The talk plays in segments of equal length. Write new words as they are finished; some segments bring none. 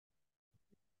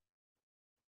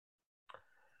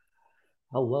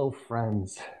Hello,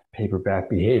 friends, paperback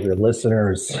behavior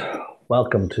listeners.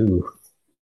 Welcome to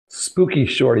Spooky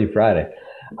Shorty Friday.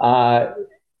 Uh,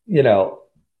 you know,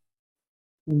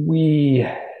 we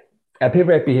at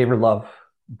Paperback Behavior love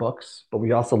books, but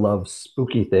we also love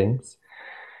spooky things.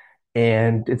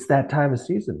 And it's that time of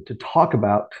season to talk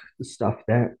about the stuff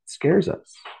that scares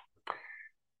us.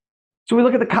 So we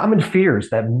look at the common fears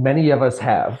that many of us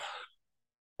have.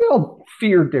 We all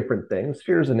fear different things.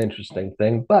 Fear is an interesting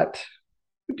thing, but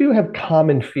we do have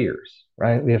common fears,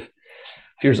 right? We have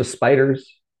fears of spiders,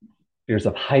 fears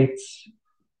of heights,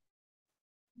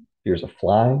 fears of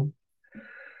flying,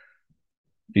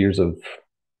 fears of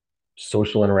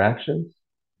social interactions.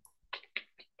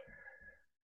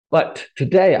 But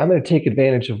today I'm going to take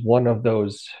advantage of one of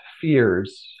those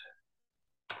fears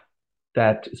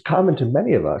that is common to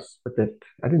many of us, but that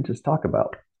I didn't just talk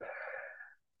about.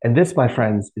 And this, my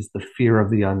friends, is the fear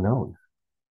of the unknown.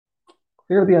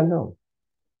 Fear of the unknown.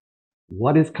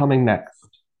 What is coming next?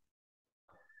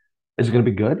 Is it going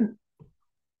to be good?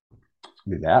 It's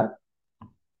going to be bad?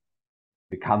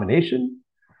 The combination?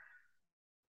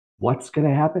 What's going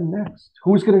to happen next?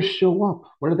 Who's going to show up?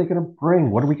 What are they going to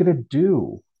bring? What are we going to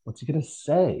do? What's he going to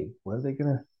say? Where are they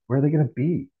going to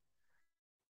be?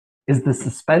 Is the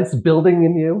suspense building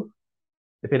in you?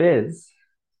 If it is,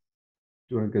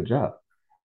 doing a good job.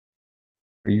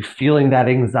 Are you feeling that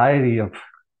anxiety of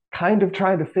kind of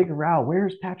trying to figure out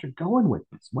where's Patrick going with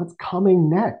this? What's coming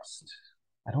next?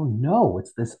 I don't know.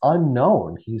 It's this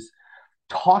unknown. He's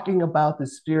talking about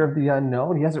this fear of the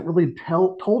unknown. He hasn't really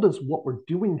told us what we're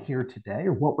doing here today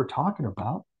or what we're talking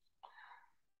about.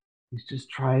 He's just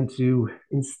trying to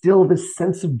instill this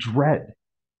sense of dread.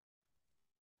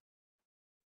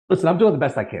 Listen, I'm doing the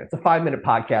best I can. It's a 5 minute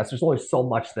podcast. There's only so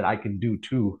much that I can do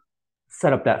to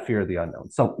set up that fear of the unknown.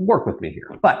 So work with me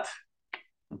here. But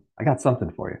I got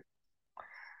something for you.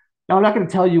 Now, I'm not going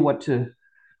to tell you what to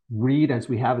read as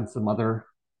we have in some other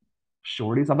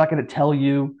shorties. I'm not going to tell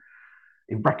you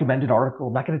a recommended article.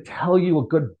 I'm not going to tell you a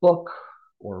good book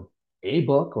or a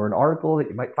book or an article that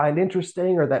you might find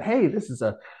interesting or that, hey, this is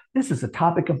a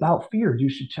topic about fear. You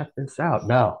should check this out.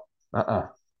 No. Uh-uh.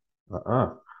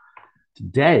 Uh-uh.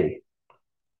 Today,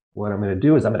 what I'm going to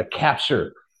do is I'm going to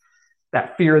capture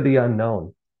that fear of the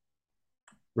unknown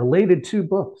related to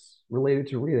books, related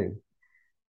to reading.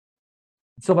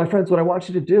 So, my friends, what I want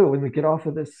you to do when we get off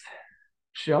of this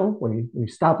show, when you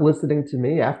stop listening to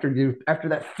me after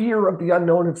that fear of the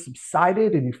unknown has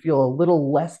subsided and you feel a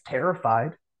little less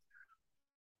terrified,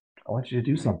 I want you to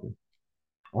do something.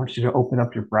 I want you to open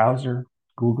up your browser,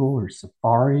 Google or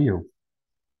Safari or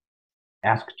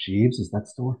Ask Jeeves. Is that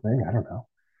still a thing? I don't know.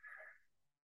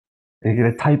 And you're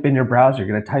going to type in your browser. You're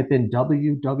going to type in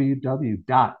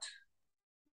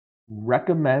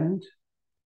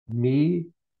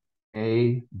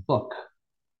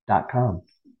www.recommendmeabook.com.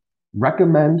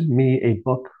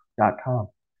 Recommendmeabook.com.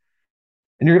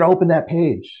 And you're going to open that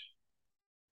page.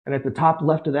 And at the top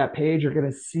left of that page, you're going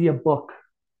to see a book.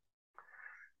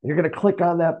 And you're going to click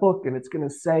on that book and it's going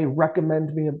to say,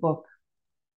 recommend me a book.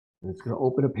 And it's going to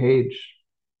open a page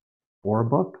for a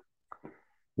book.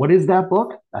 What is that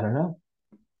book? I don't know.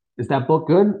 Is that book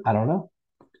good? I don't know.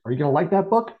 Are you going to like that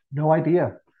book? No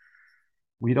idea.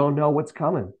 We don't know what's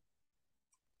coming.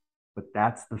 But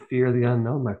that's the fear of the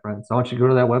unknown, my friends. So I want you to go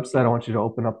to that website. I want you to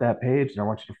open up that page and I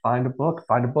want you to find a book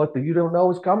that you don't know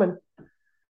is coming.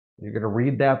 You're going to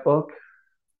read that book.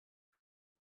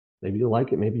 Maybe you'll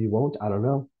like it, maybe you won't. I don't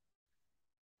know.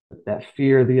 But that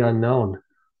fear of the unknown,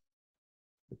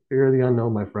 the fear of the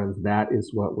unknown, my friends, that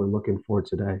is what we're looking for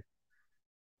today.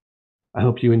 I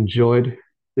hope you enjoyed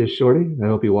this shorty. I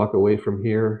hope you walk away from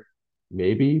here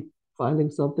maybe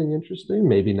finding something interesting,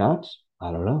 maybe not.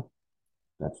 I don't know.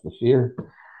 That's the fear.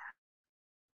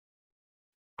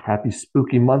 Happy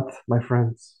spooky month, my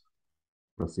friends.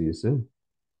 I'll see you soon.